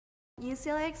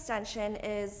UCLA Extension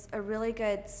is a really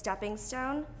good stepping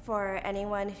stone for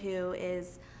anyone who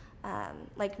is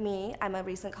like me. I'm a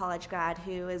recent college grad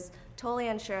who is totally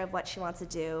unsure of what she wants to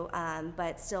do,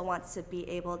 but still wants to be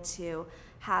able to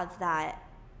have that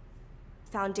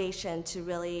foundation to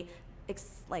really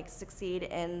succeed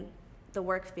in the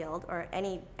work field or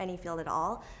any field at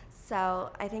all.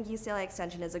 So I think UCLA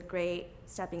Extension is a great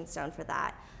stepping stone for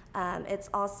that. It's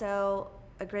also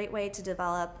a great way to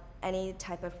develop any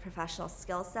type of professional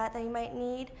skill set that you might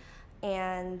need.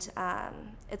 And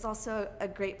it's also a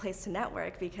great place to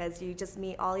network because you just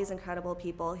meet all these incredible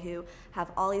people who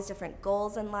have all these different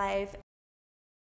goals in life